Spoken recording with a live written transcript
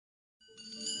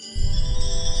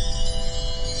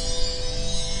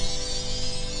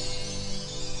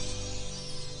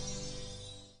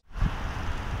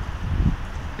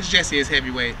It's Jesse as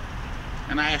Heavyweight,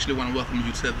 and I actually want to welcome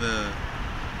you to the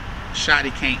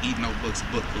Shawty Can't Eat No Books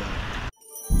book club.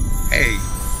 Hey,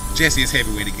 Jesse is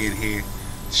Heavyweight again here.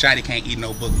 Shawty Can't Eat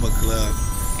No Book club,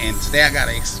 and today I got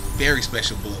a very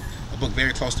special book. A book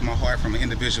very close to my heart from an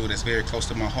individual that's very close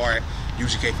to my heart.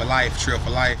 UGK for life, Trill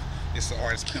for life. It's the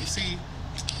artist Pimp C.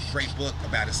 Great book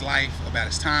about his life, about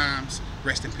his times.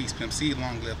 Rest in peace, Pimp C.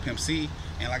 Long live Pimp C.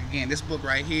 And like again, this book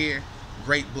right here,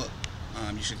 great book.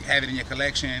 You should have it in your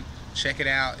collection. Check it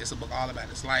out. It's a book all about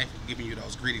his life, giving you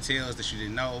those gritty tales that you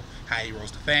didn't know, how he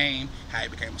rose to fame, how he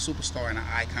became a superstar and an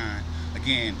icon.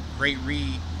 Again, great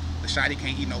read. The Shawty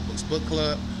Can't Eat No Books book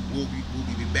club. We'll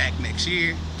be back next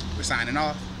year. We're signing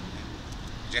off.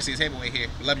 Jesse is Heavyweight here.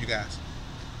 Love you guys.